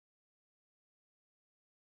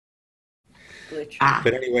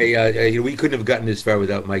But anyway, we couldn't have gotten this far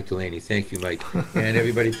without Mike Delaney. Thank you, Mike. And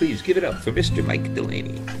everybody, please give it up for Mr. Mike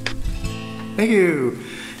Delaney. Thank you.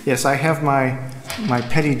 Yes, I have my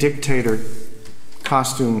petty dictator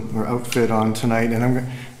costume or outfit on tonight, and I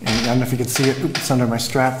don't know if you can see it. Oops, it's under my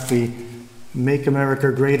strap. The "Make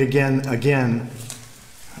America Great Again"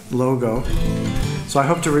 logo. So I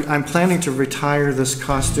hope I'm planning to retire this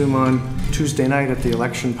costume on Tuesday night at the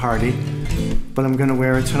election party, but I'm going to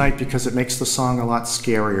wear it tonight because it makes the song a lot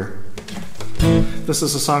scarier. This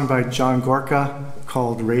is a song by Gorka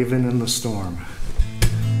called "Raven in the Storm."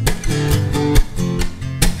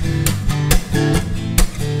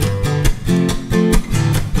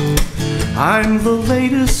 I'm the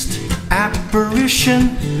latest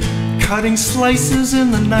apparition, cutting slices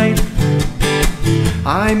in the night.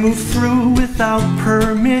 I move through without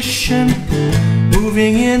permission,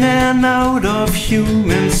 moving in and out of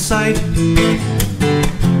human sight.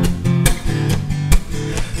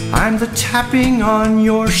 I'm the tapping on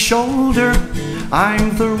your shoulder,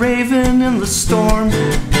 I'm the raven in the storm.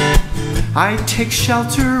 I take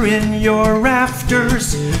shelter in your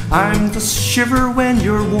rafters, I'm the shiver when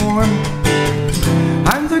you're warm.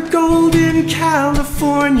 I'm the gold in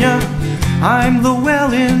California, I'm the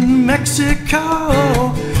well in Mexico.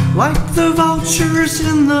 Like the vultures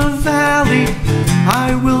in the valley,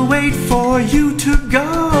 I will wait for you to go.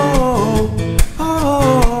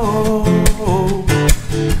 Oh,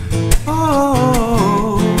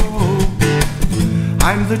 oh,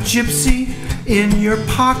 I'm the gypsy in your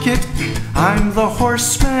pocket, I'm the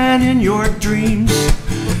horseman in your dreams.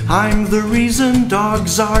 I'm the reason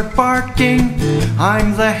dogs are barking,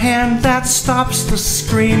 I'm the hand that stops the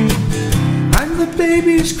scream. I'm the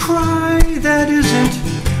baby's cry that isn't,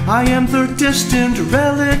 I am the distant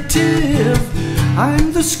relative.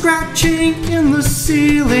 I'm the scratching in the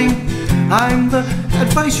ceiling, I'm the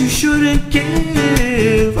advice you shouldn't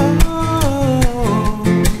give.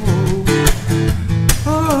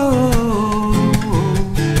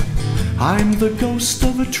 I'm the ghost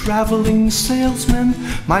of a traveling salesman,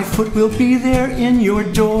 my foot will be there in your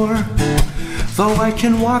door. Though I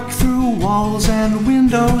can walk through walls and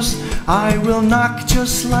windows, I will knock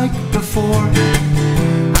just like before.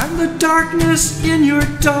 I'm the darkness in your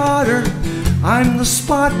daughter, I'm the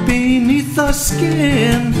spot beneath the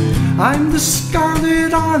skin. I'm the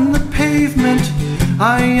scarlet on the pavement,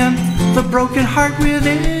 I am the broken heart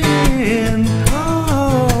within.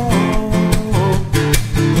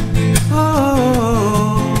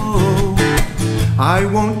 I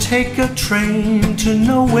won't take a train to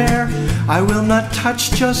nowhere, I will not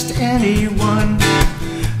touch just anyone.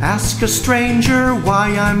 Ask a stranger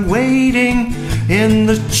why I'm waiting in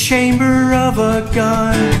the chamber of a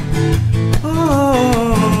gun. Oh,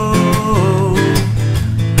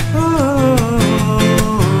 oh,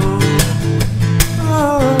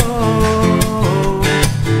 oh,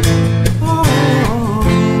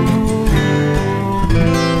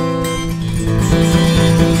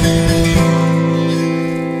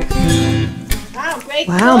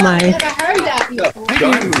 Wow, Mike. I've never heard that before.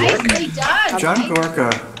 Nicely done. John Gorka,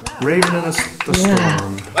 Wow. Raven in the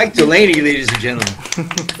Storm. Mike Delaney, ladies and gentlemen.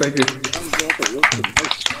 Thank you.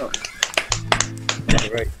 All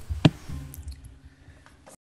right.